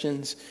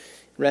questions,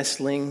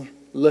 wrestling,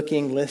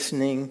 looking,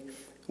 listening,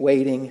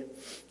 waiting.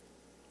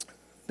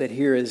 But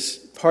here is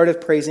part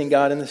of praising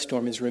God in the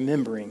storm is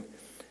remembering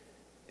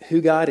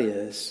who God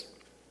is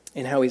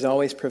and how He's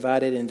always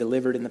provided and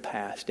delivered in the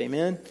past.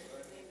 Amen?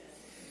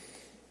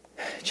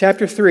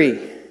 Chapter 3.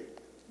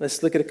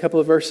 Let's look at a couple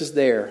of verses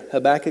there.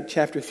 Habakkuk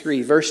chapter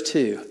 3, verse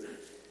 2.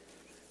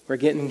 We're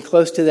getting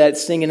close to that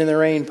singing in the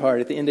rain part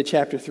at the end of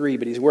chapter 3,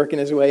 but he's working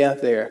his way up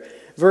there.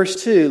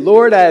 Verse 2,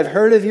 Lord, I have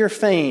heard of your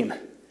fame.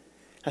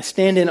 I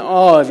stand in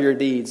awe of your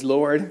deeds,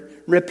 Lord.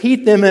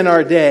 Repeat them in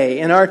our day,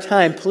 in our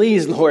time.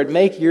 Please, Lord,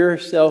 make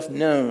yourself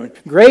known.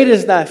 Great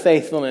is thy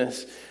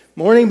faithfulness.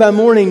 Morning by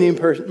morning, new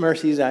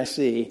mercies I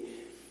see.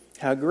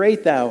 How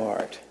great thou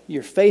art.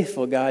 You're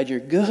faithful, God. You're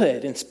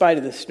good in spite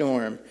of the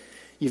storm.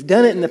 You've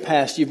done it in the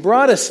past. You've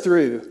brought us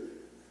through.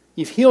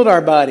 You've healed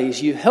our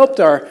bodies. You've helped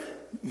our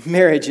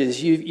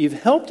marriages.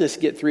 You've helped us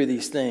get through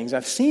these things.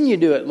 I've seen you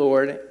do it,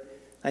 Lord.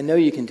 I know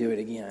you can do it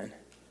again.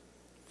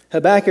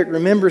 Habakkuk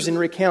remembers and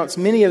recounts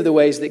many of the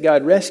ways that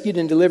God rescued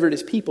and delivered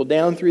His people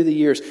down through the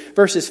years.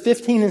 Verses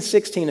 15 and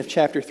 16 of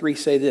chapter 3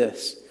 say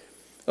this.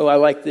 Oh, I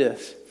like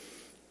this.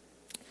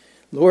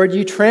 Lord,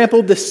 you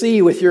trampled the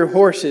sea with your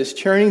horses,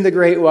 churning the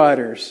great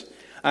waters.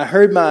 I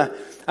heard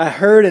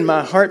and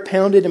my heart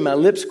pounded and my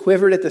lips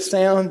quivered at the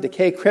sound.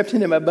 Decay crept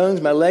into my bones,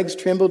 my legs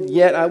trembled,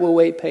 yet I will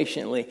wait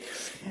patiently.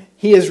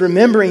 He is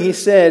remembering, he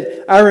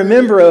said, I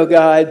remember, O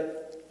God,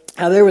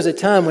 how there was a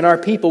time when our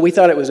people, we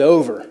thought it was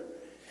over.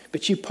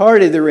 But you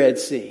parted the Red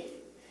Sea.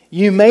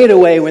 You made a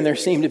way when there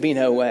seemed to be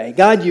no way.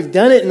 God, you've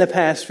done it in the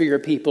past for your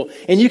people.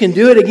 And you can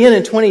do it again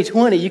in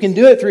 2020. You can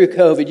do it through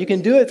COVID. You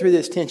can do it through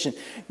this tension.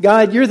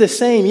 God, you're the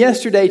same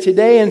yesterday,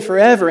 today, and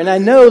forever. And I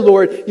know,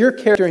 Lord, your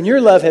character and your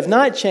love have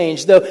not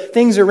changed. Though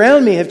things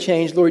around me have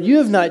changed, Lord, you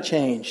have not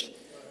changed.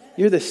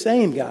 You're the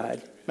same,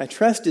 God. My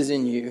trust is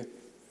in you.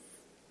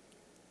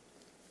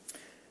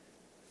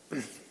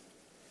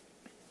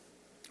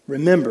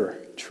 Remember,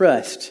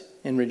 trust,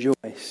 and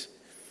rejoice.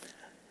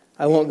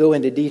 I won't go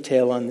into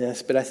detail on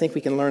this, but I think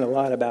we can learn a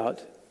lot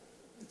about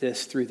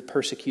this through the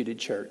persecuted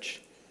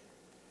church.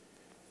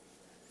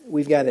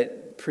 We've got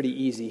it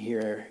pretty easy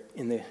here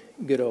in the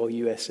good old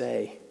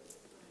USA.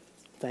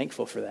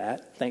 Thankful for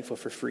that. Thankful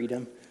for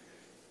freedom.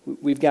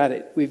 We've got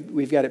it.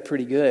 We've got it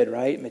pretty good,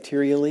 right?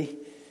 Materially,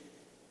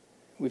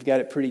 we've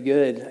got it pretty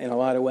good in a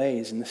lot of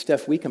ways, and the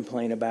stuff we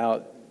complain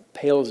about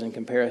pales in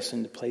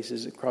comparison to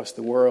places across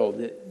the world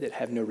that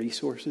have no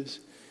resources.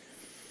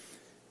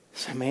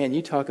 So, man,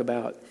 you talk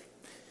about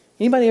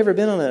Anybody ever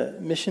been on a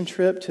mission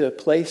trip to a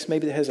place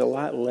maybe that has a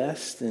lot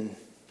less than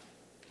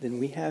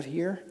we have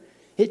here?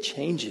 It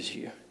changes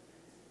you.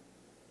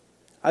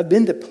 I've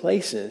been to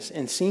places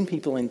and seen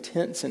people in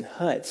tents and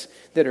huts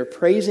that are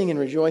praising and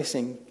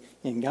rejoicing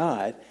in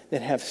God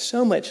that have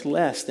so much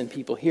less than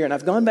people here. And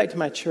I've gone back to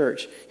my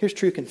church. Here's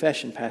true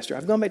confession, Pastor.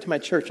 I've gone back to my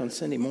church on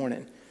Sunday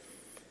morning.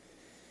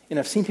 And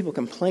I've seen people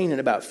complaining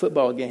about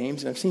football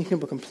games. And I've seen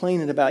people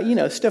complaining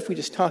about, stuff we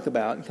just talk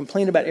about. And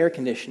complain about air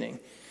conditioning.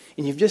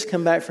 And you've just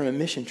come back from a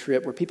mission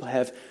trip where people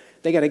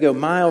they got to go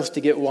miles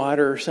to get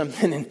water or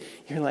something. And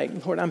you're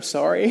like, Lord, I'm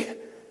sorry. You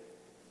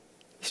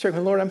start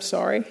going, Lord, I'm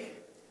sorry.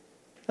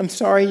 I'm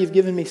sorry you've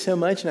given me so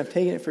much and I've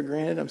taken it for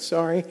granted. I'm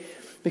sorry.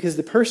 Because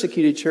the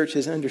persecuted church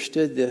has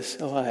understood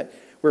this a lot.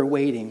 We're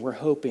waiting, we're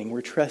hoping,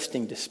 we're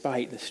trusting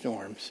despite the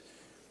storms.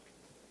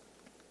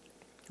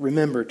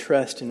 Remember,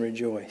 trust, and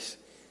rejoice.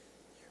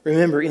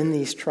 Remember, in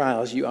these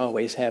trials, you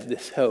always have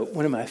this hope.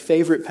 One of my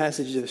favorite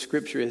passages of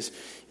Scripture is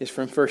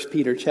from 1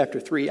 Peter chapter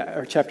 3,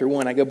 or chapter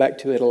 1. I go back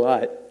to it a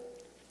lot,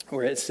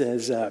 where it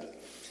says,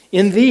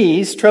 in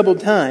these troubled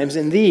times,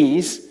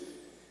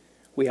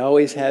 we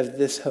always have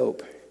this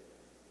hope.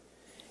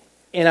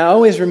 And I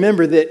always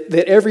remember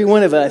that every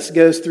one of us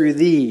goes through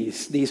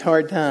these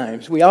hard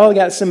times. We all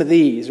got some of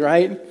these,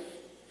 right?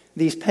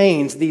 These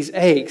pains, these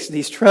aches,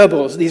 these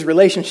troubles, these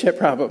relationship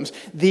problems,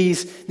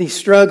 these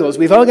struggles.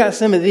 We've all got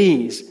some of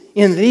these.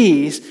 In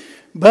these,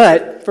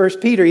 but, 1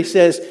 Peter, he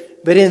says,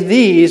 but in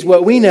these,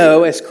 what we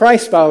know as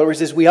Christ followers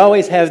is we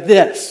always have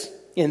this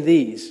in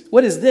these.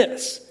 What is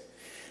this?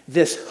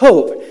 This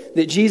hope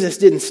that Jesus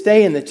didn't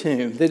stay in the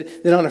tomb.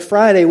 That on a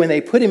Friday when they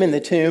put him in the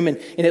tomb and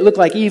it looked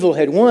like evil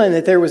had won,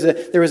 that there was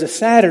a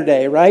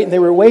Saturday, right? And they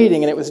were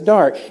waiting and it was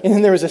dark. And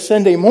then there was a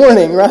Sunday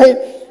morning,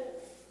 right?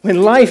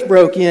 When life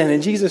broke in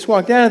and Jesus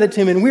walked out of the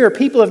tomb, and we are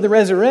people of the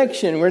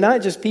resurrection. We're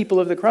not just people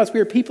of the cross, we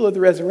are people of the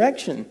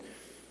resurrection.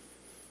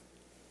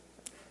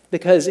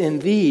 Because in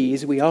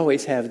these, we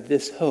always have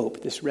this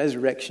hope, this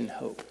resurrection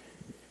hope.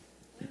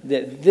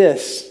 That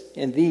this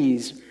and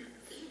these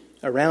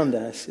around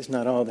us is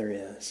not all there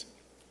is.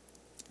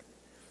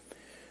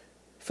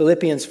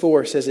 Philippians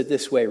 4 says it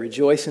this way,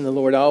 rejoice in the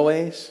Lord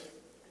always.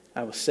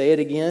 I will say it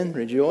again,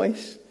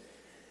 rejoice.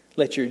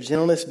 Let your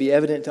gentleness be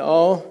evident to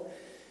all.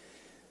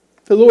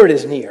 The Lord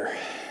is near.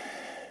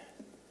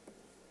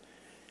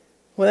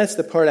 Well, that's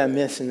the part I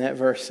miss in that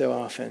verse so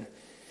often.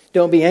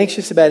 Don't be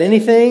anxious about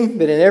anything,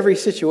 but in every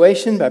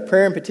situation, by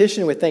prayer and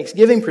petition with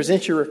thanksgiving,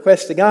 present your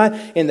requests to God,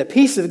 and the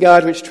peace of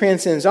God, which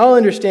transcends all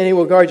understanding,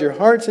 will guard your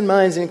hearts and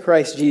minds in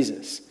Christ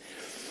Jesus.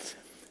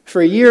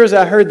 For years,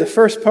 I heard the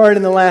first part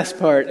and the last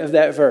part of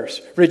that verse.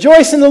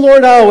 Rejoice in the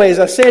Lord always.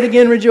 I'll say it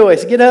again,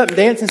 rejoice. Get up and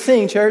dance and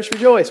sing, church,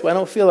 rejoice. Well, I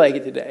don't feel like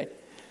it today.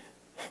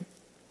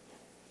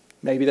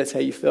 Maybe that's how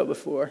you felt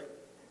before.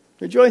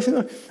 Rejoice in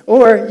the Lord.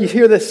 Or you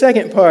hear the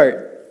second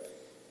part.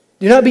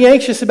 Do not be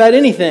anxious about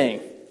anything.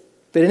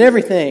 But in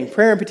everything,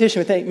 prayer and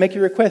petition, make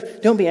your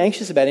request. Don't be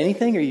anxious about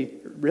anything. Are you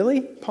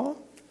really, Paul?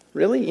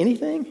 Really?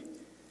 Anything?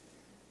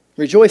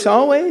 Rejoice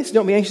always?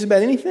 Don't be anxious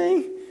about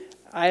anything?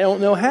 I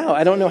don't know how.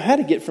 I don't know how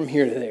to get from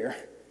here to there.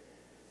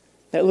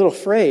 That little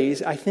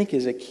phrase, I think,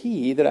 is a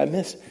key that I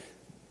miss.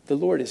 The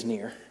Lord is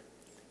near.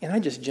 And I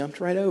just jumped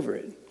right over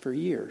it for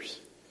years.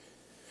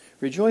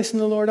 Rejoice in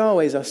the Lord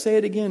always. I'll say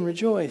it again,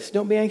 rejoice.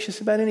 Don't be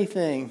anxious about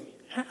anything.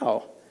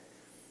 How?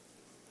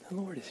 The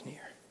Lord is near.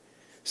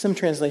 Some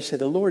translations say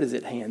the Lord is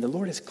at hand. The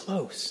Lord is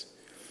close.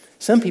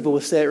 Some people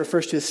will say it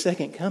refers to his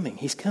second coming.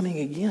 He's coming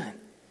again.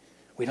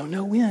 We don't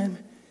know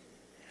when.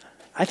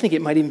 I think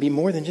it might even be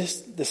more than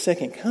just the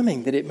second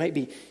coming, that it might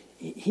be,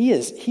 he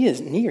is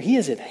near. He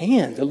is at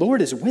hand. The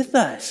Lord is with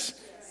us.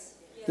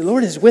 The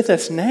Lord is with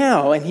us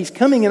now, and he's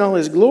coming in all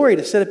his glory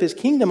to set up his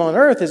kingdom on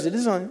earth as it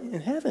is in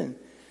heaven.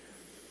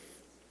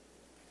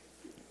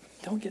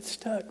 Don't get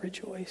stuck.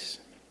 Rejoice.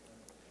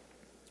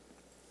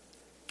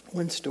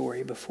 One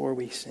story before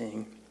we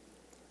sing.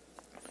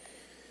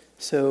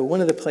 So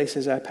one of the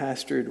places I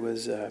pastored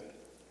was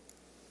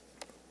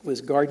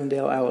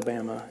Gardendale,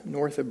 Alabama,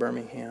 north of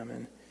Birmingham,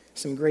 and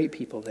some great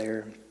people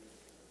there.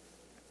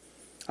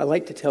 I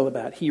like to tell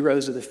about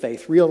heroes of the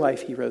faith, real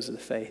life heroes of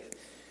the faith.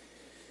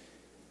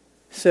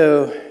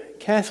 So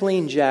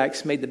Kathleen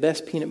Jacks made the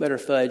best peanut butter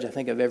fudge I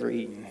think I've ever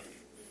eaten.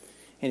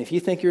 And if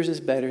you think yours is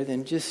better,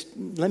 then just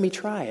let me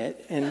try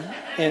it,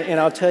 and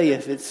I'll tell you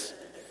if it's...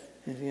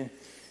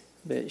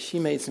 But she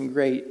made some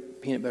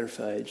great peanut butter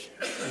fudge,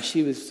 and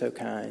she was so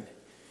kind.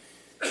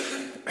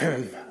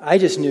 I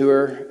just knew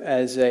her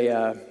as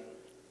a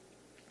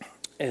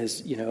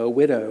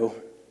widow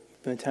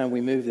from the time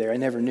we moved there. I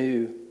never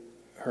knew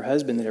her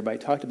husband that everybody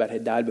talked about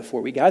had died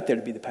before we got there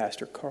to be the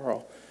pastor,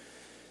 Carl.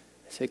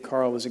 I said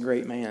Carl was a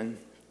great man.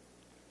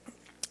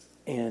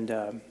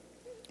 And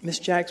Miss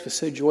Jacks was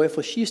so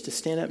joyful. She used to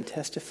stand up and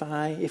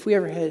testify. If we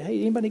ever had,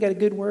 hey, anybody got a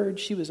good word?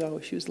 She was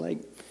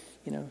like,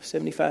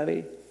 75,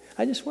 80.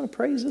 I just want to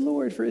praise the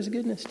Lord for his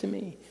goodness to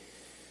me.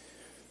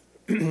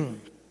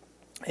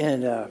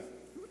 And I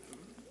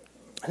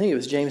think it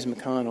was James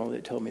McConnell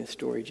that told me the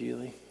story,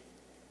 Julie.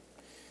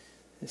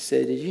 It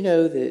said, did you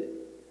know that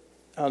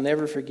I'll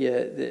never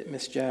forget that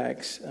Miss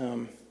Jacks,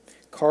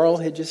 Carl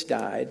had just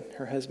died.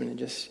 Her husband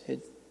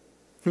had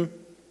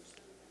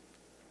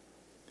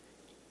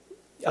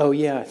Oh,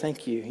 yeah,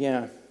 thank you.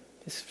 Yeah,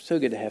 it's so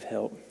good to have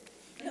help.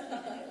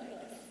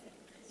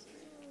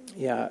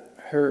 Yeah,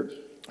 her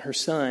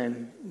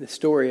son, the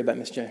story about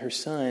Miss Jacks, her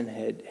son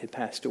had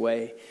passed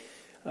away.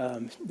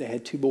 They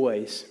had 2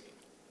 boys,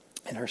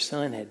 and her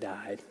son had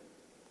died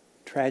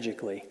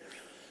tragically.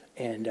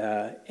 And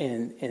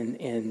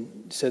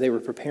so they were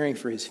preparing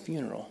for his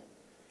funeral.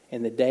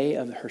 And the day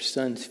of her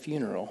son's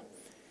funeral,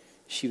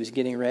 she was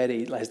getting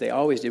ready, as they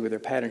always did with her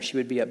pattern. She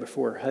would be up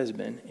before her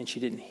husband, and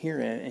she didn't hear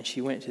him, and she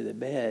went to the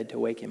bed to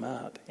wake him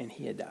up, and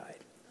he had died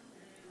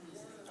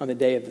on the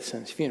day of the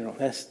son's funeral.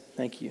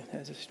 Thank you.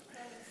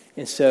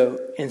 And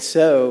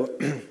so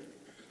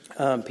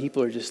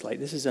people are just like,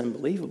 this is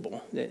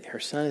unbelievable that her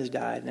son has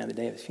died. Now the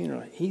day of his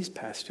funeral, he's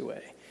passed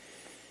away,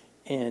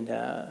 and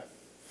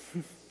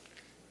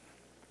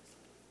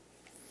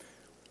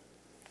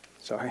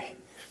sorry,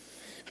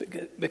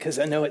 because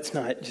I know it's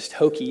not just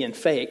hokey and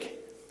fake.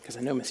 Because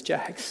I know Miss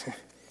Jacks.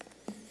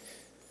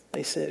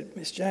 They said,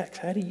 Miss Jacks,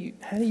 how do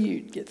you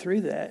get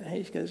through that?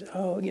 And she goes,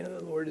 oh,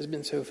 the Lord has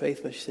been so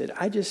faithful. She said,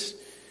 I just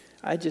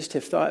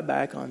have thought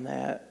back on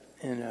that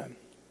and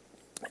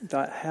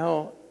thought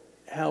how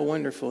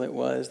wonderful it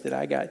was that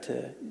I got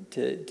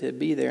to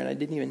be there, and I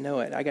didn't even know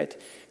it. I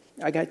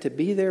got to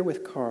be there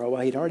with Carl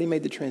while he'd already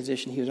made the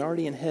transition. He was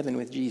already in heaven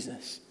with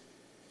Jesus,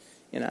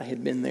 and I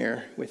had been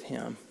there with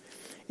him.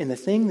 And the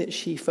thing that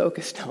she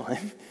focused on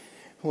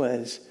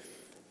was,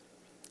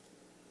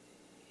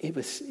 It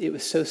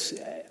was so.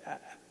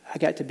 I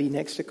got to be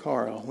next to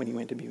Carl when he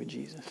went to be with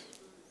Jesus,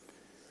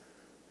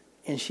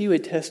 and she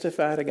would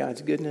testify to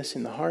God's goodness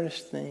in the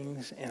hardest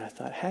things. And I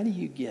thought, how do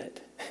you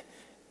get?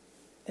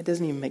 That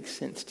doesn't even make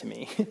sense to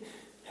me.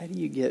 How do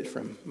you get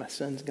from my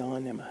son's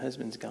gone and my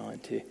husband's gone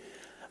to,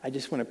 I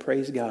just want to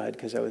praise God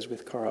because I was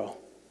with Carl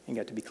and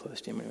got to be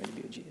close to him when he went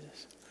to be with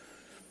Jesus.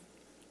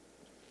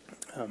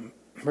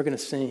 We're going to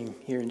sing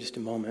here in just a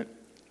moment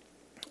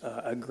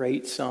a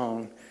great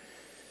song.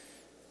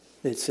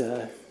 It's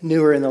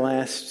newer in the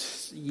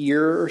last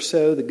year or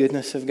so, The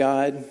Goodness of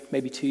God,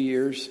 maybe 2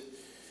 years.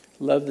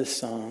 Love this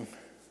song.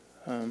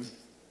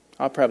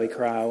 I'll probably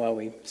cry while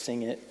we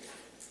sing it.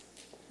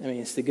 I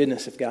mean, it's the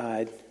goodness of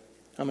God.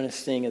 I'm going to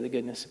sing of the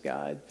goodness of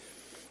God.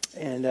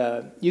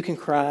 And you can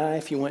cry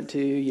if you want to.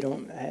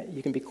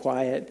 You can be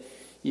quiet.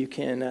 You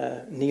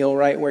can kneel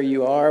right where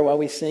you are while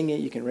we sing it.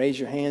 You can raise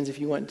your hands if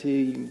you want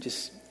to.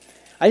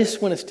 I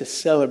just want us to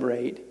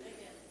celebrate,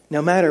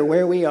 no matter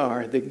where we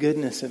are, the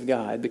goodness of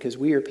God, because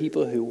we are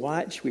people who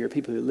watch, we are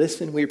people who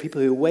listen, we are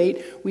people who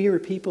wait, we are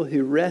people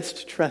who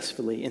rest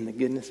trustfully in the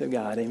goodness of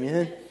God.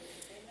 Amen?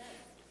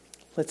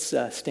 Let's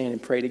stand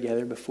and pray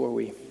together before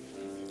we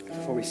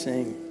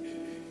sing.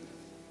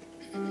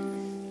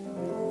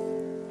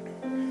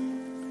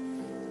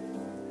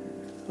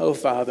 Oh,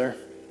 Father,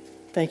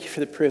 thank you for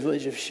the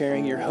privilege of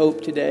sharing your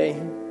hope today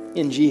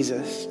in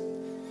Jesus.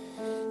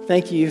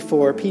 Thank you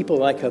for people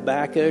like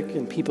Habakkuk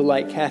and people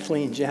like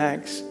Kathleen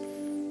Jacks,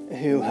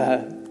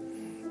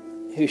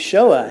 who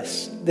show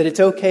us that it's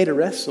okay to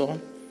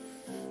wrestle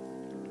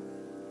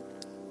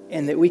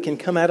and that we can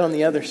come out on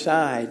the other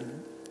side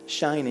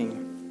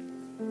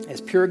shining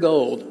as pure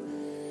gold,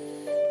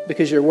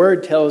 because your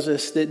word tells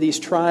us that these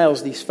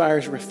trials, these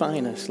fires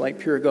refine us like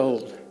pure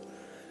gold,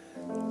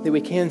 that we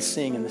can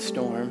sing in the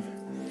storm.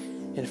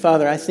 And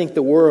Father, I think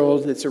the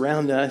world that's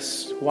around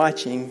us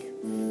watching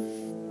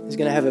is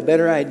going to have a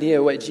better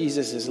idea what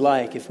Jesus is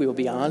like if we will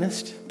be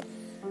honest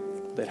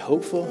but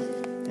hopeful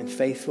and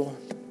faithful.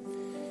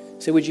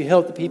 So would you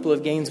help the people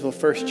of Gainesville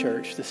First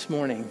Church this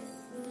morning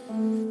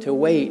to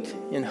wait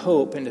in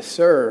hope and to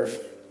serve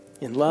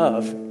in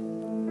love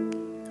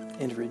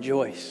and to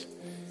rejoice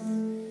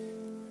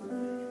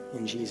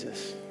in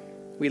Jesus.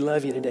 We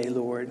love you today,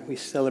 Lord. We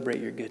celebrate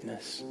your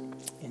goodness.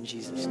 In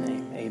Jesus'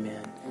 name,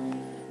 amen.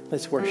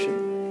 Let's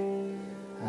worship.